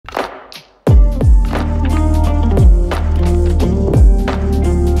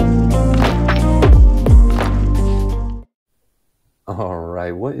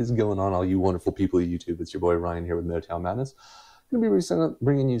What is going on, all you wonderful people of YouTube? It's your boy Ryan here with No Town Madness. I'm going to be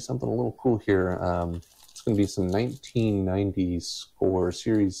bringing you something a little cool here. It's going to be some 1990 Score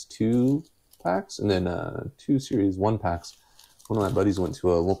Series 2 packs and then 2 Series 1 packs. One of my buddies went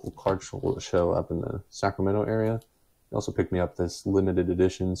to a local card show up in the Sacramento area. He also picked me up this limited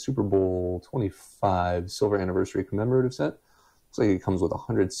edition Superbowl XXV Silver Anniversary Commemorative set. Looks like it comes with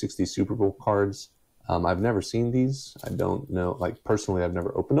 160 Super Bowl cards. I've never seen these. I don't know, like personally, I've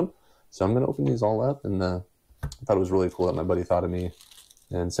never opened them. So I'm going to open these all up, and I thought it was really cool that my buddy thought of me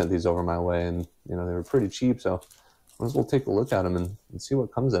and sent these over my way. And, you know, they were pretty cheap, so might as well take a look at them and see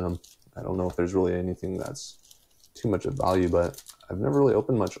what comes in them. I don't know if there's really anything that's too much of value, but I've never really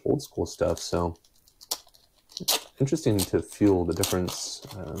opened much old school stuff, so interesting to feel the difference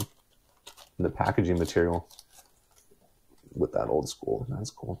in the packaging material with that old school. That's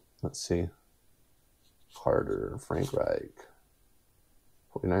cool. Let's see. Carter, Frank Reich,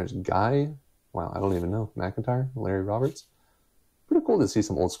 49ers Guy. Wow, I don't even know. McIntyre, Larry Roberts. Pretty cool to see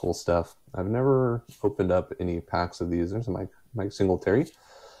some old school stuff. I've never opened up any packs of these. There's a Mike Singletary.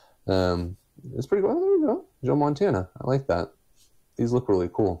 It's pretty cool. Oh, there we go. Joe Montana. I like that. These look really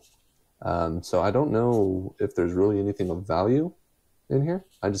cool. So I don't know if there's really anything of value in here.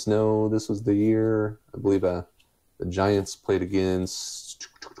 I just know this was the year, I believe, the Giants played against,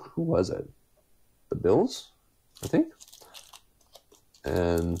 who was it? The Bills, I think.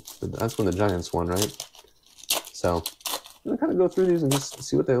 And that's when the Giants won, right? So I'm going to kind of go through these and just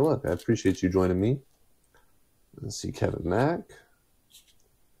see what they look. I appreciate you joining me. Let's see, Kevin Mack.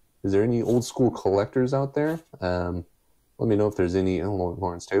 Is there any old school collectors out there? Let me know if there's any. Oh,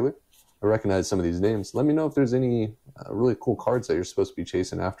 Lawrence Taylor. I recognize some of these names. Let me know if there's any really cool cards that you're supposed to be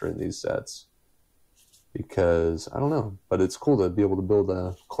chasing after in these sets. Because, I don't know, but it's cool to be able to build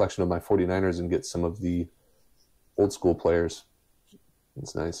a collection of my 49ers and get some of the old school players.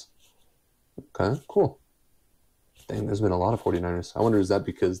 That's nice. Okay, cool. Dang, there's been a lot of 49ers. I wonder, is that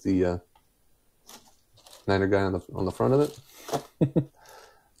because the Niner guy on the front of it?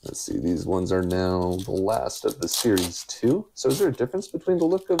 Let's see, these ones are now the last of the Series 2. So is there a difference between the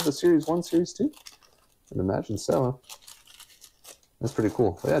look of the Series 1, Series 2? I'd imagine so. That's pretty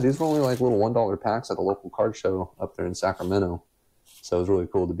cool. But yeah, these were only like little $1 packs at the local card show up there in Sacramento. So it was really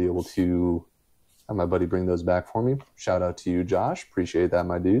cool to be able to have my buddy bring those back for me. Shout out to you, Josh. Appreciate that,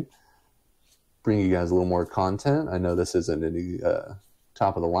 my dude. Bring you guys a little more content. I know this isn't any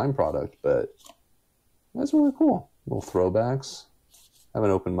top-of-the-line product, but that's really cool. Little throwbacks. I haven't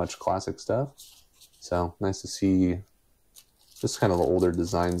opened much classic stuff. So nice to see just kind of the older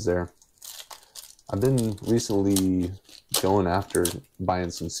designs there. I've been recently going after buying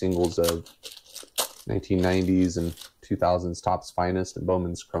some singles of 1990s and 2000s Topps Finest and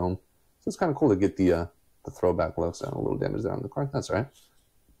Bowman's Chrome. So it's kind of cool to get the throwback looks. A little damage there on the card. That's all right.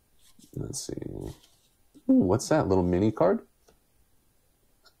 Let's see. Ooh, what's that? Little mini card?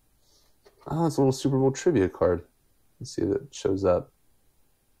 Oh, it's a little Super Bowl trivia card. Let's see if it shows up.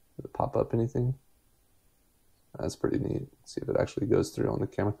 Did it pop up anything? That's pretty neat. Let's see if it actually goes through on the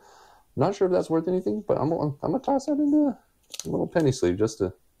camera. Not sure if that's worth anything, but I'm gonna toss that into a little penny sleeve just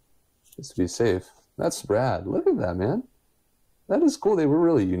to be safe. That's rad. Look at that, man. That is cool. They were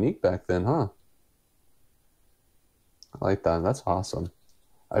really unique back then, huh? I like that. That's awesome.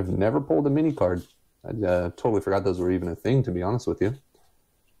 I've never pulled a mini card. I totally forgot those were even a thing, to be honest with you.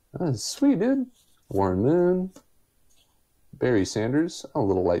 That is sweet, dude. Warren Moon. Barry Sanders. Oh, a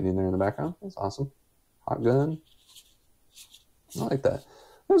little lightning there in the background. That's awesome. Hot gun. I like that.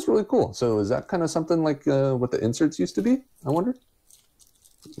 That's really cool. So is that kind of something like what the inserts used to be, I wonder?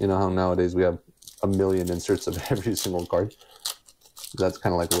 You know how nowadays we have a million inserts of every single card? That's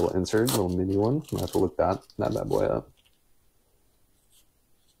kind of like a little insert, a little mini one. I'll have to look that bad boy up.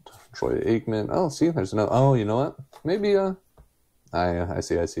 Troy Aikman. Oh, see, there's another. Oh, you know what? Maybe, I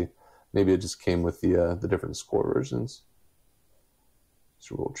see. Maybe it just came with the different score versions.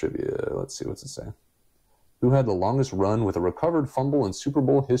 Super Bowl trivia. Let's see, what's it say? Who had the longest run with a recovered fumble in Super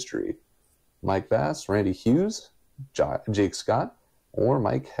Bowl history? Mike Bass, Randy Hughes, Jake Scott, or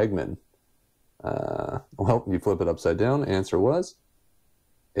Mike Hegman? Well, you flip it upside down. Answer was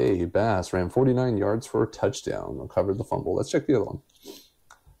A. Bass ran 49 yards for a touchdown, recovered the fumble. Let's check the other one.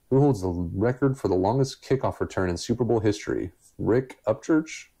 Who holds the record for the longest kickoff return in Super Bowl history? Rick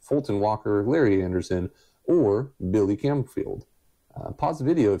Upchurch, Fulton Walker, Larry Anderson, or Billy Campfield? Pause the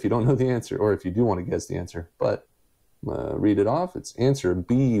video if you don't know the answer, or if you do want to guess the answer. But read it off. It's answer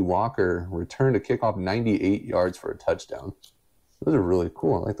B. Walker returned a kickoff 98 yards for a touchdown. Those are really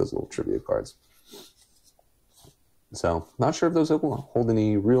cool. I like those little trivia cards. So, not sure if those hold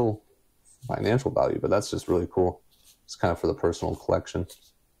any real financial value, but that's just really cool. It's kind of for the personal collection.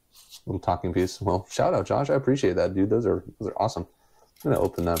 Little talking piece. Well, shout out, Josh. I appreciate that, dude. Those are awesome. I'm gonna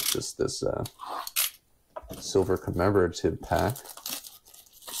open up just this silver commemorative pack.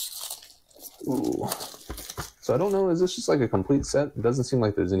 Ooh. So I don't know. Is this just like a complete set? It doesn't seem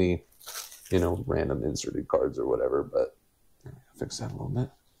like there's any, you know, random inserted cards or whatever. But fix that a little bit.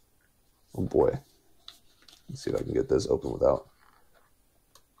 Oh boy. Let's see if I can get this open without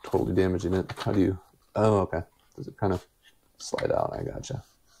totally damaging it. How do you? Oh, okay. Does it kind of slide out? I gotcha.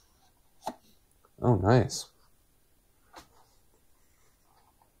 Oh, nice.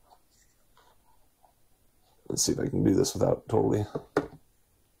 Let's see if I can do this without totally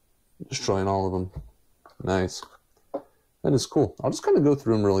destroying all of them. Nice. That is cool. I'll just kind of go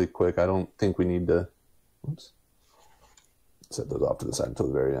through them really quick. I don't think we need to, oops, set those off to the side until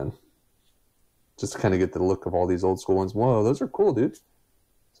the very end. Just to kind of get the look of all these old school ones. Whoa, those are cool, dude.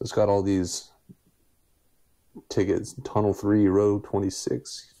 So it's got all these tickets, Tunnel 3, row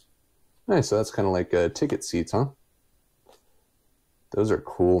 26. Nice, so that's kind of like ticket seats, huh? Those are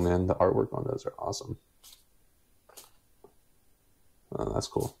cool, man. The artwork on those are awesome. Oh, that's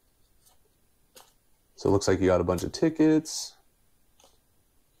cool. So it looks like you got a bunch of tickets.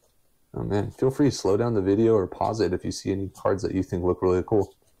 Oh man, feel free to slow down the video or pause it if you see any cards that you think look really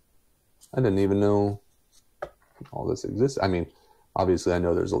cool. I didn't even know all this exists. I mean, obviously I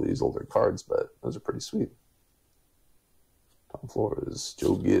know there's all these older cards, but those are pretty sweet. Tom Flores,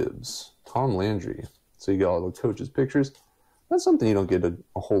 Joe Gibbs, Tom Landry. So you got all the coaches' pictures. That's something you don't get a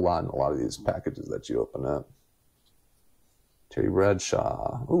whole lot in a lot of these packages that you open up. Terry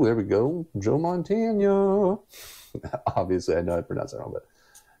Bradshaw. Oh, there we go. Joe Montana. Obviously, I know I pronounced that wrong, but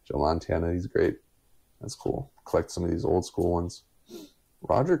Joe Montana, he's great. That's cool. Collect some of these old school ones.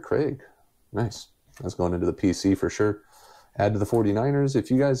 Roger Craig. Nice. That's going into the PC for sure. Add to the 49ers.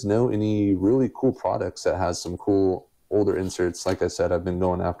 If you guys know any really cool products that has some cool older inserts, like I said, I've been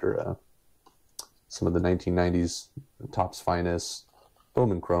going after some of the 1990s Topps Finest,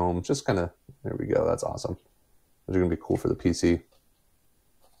 Bowman Chrome. Just kind of, there we go. That's awesome. Those are going to be cool for the PC.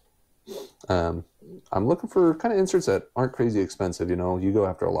 I'm looking for kind of inserts that aren't crazy expensive. You know, you go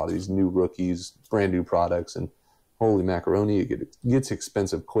after a lot of these new rookies, brand new products, and holy macaroni, it gets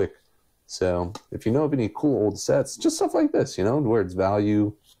expensive quick. So if you know of any cool old sets, just stuff like this, you know, where it's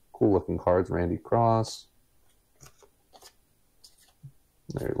value, cool looking cards, Randy Cross,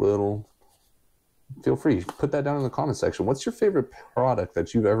 very little. Feel free, put that down in the comment section. What's your favorite product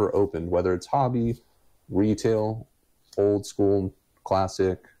that you've ever opened, whether it's hobby, retail, old school,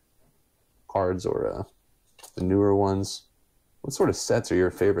 classic cards, or the newer ones? What sort of sets are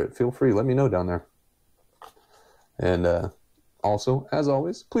your favorite? Feel free, let me know down there. And also, as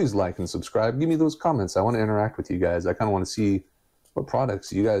always, please like and subscribe. Give me those comments. I want to interact with you guys. I kind of want to see what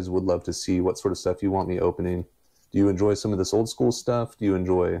products you guys would love to see, what sort of stuff you want me opening. Do you enjoy some of this old school stuff? Do you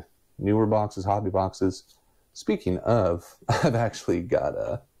enjoy newer boxes, hobby boxes? Speaking of, I've actually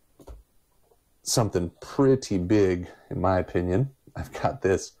got something pretty big, in my opinion. I've got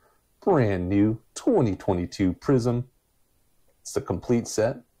this brand new 2022 Prism. It's the complete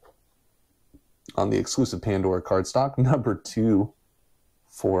set on the exclusive Pandora cardstock, number 2,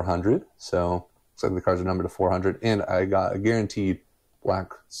 400. So looks like the cards are numbered to 400. And I got a guaranteed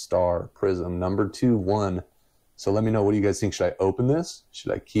Black Star Prism, number 2, 1. So let me know, what do you guys think? Should I open this?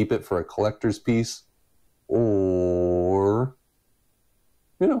 Should I keep it for a collector's piece? Or,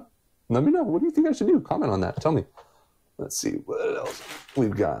 you know, let me know. What do you think I should do? Comment on that. Tell me. Let's see what else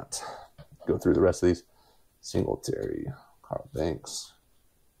we've got. Go through the rest of these. Singletary, Carl Banks.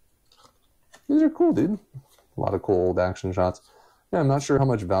 These are cool, dude. A lot of cool old action shots. Yeah, I'm not sure how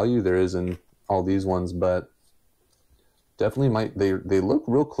much value there is in all these ones, but definitely might. They look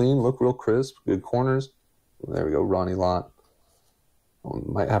real clean, look real crisp, good corners. There we go, Ronnie Lott.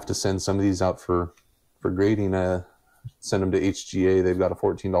 Might have to send some of these out for grading. Send them to HGA. They've got a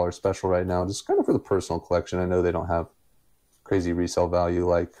 $14 special right now, just kind of for the personal collection. I know they don't have crazy resale value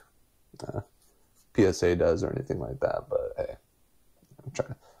like PSA does or anything like that, but hey, I'm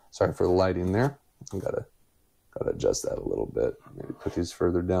trying. Sorry for the lighting there. I gotta adjust that a little bit. Maybe put these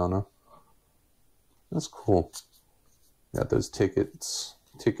further down. Huh? That's cool. Got those ticket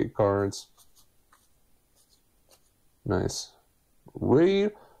cards. Nice. Ray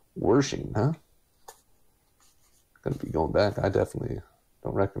Wershing, huh? Gonna be going back. I definitely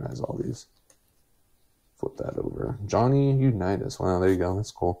don't recognize all these. Flip that over. Johnny Unitas. Wow, there you go.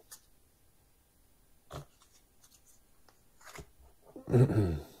 That's cool.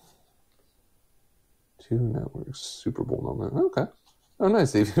 Two networks. Super Bowl moment. Okay. Oh,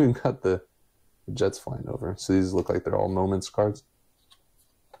 nice. They've even got the Jets flying over. So these look like they're all moments cards.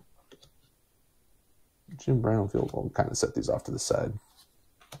 Jim Brown field goal. Kind of set these off to the side.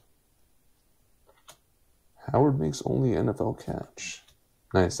 Howard makes only NFL catch.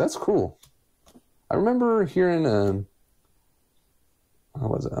 Nice. That's cool. I remember hearing what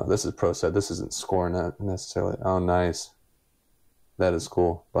was it? Oh, this is pro set. This isn't score net necessarily. Oh, nice. That is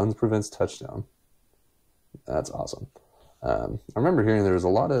cool. Buns prevents touchdown. That's awesome. I remember hearing there was a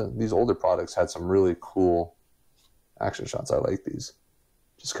lot of these older products had some really cool action shots. I like these.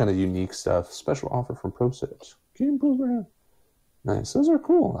 Just kind of unique stuff. Special offer from Pro Sets. Game program. Nice. Those are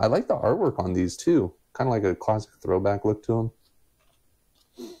cool. I like the artwork on these too. Kind of like a classic throwback look to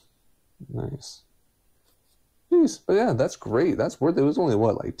them. Nice. Jeez. But yeah, that's great. That's worth it. It was only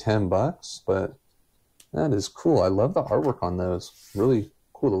what, like $10, but that is cool. I love the artwork on those. Really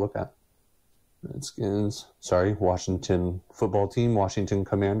cool to look at. Redskins. Sorry, Washington football team, Washington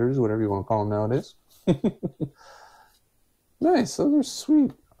Commanders, whatever you want to call them nowadays. Nice. Those are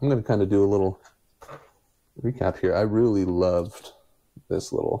sweet. I'm going to kind of do a little recap here. I really loved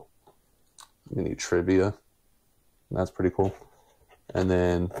this little mini trivia. That's pretty cool. And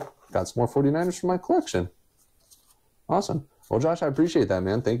then got some more 49ers from my collection. Awesome. Well, Josh, I appreciate that,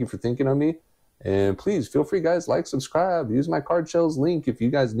 man. Thank you for thinking of me. And please feel free, guys, like, subscribe, use my card shells link if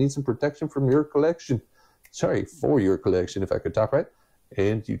you guys need some protection from your collection. Sorry, for your collection, if I could talk right.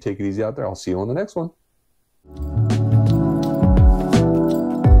 And you take it easy out there. I'll see you on the next one.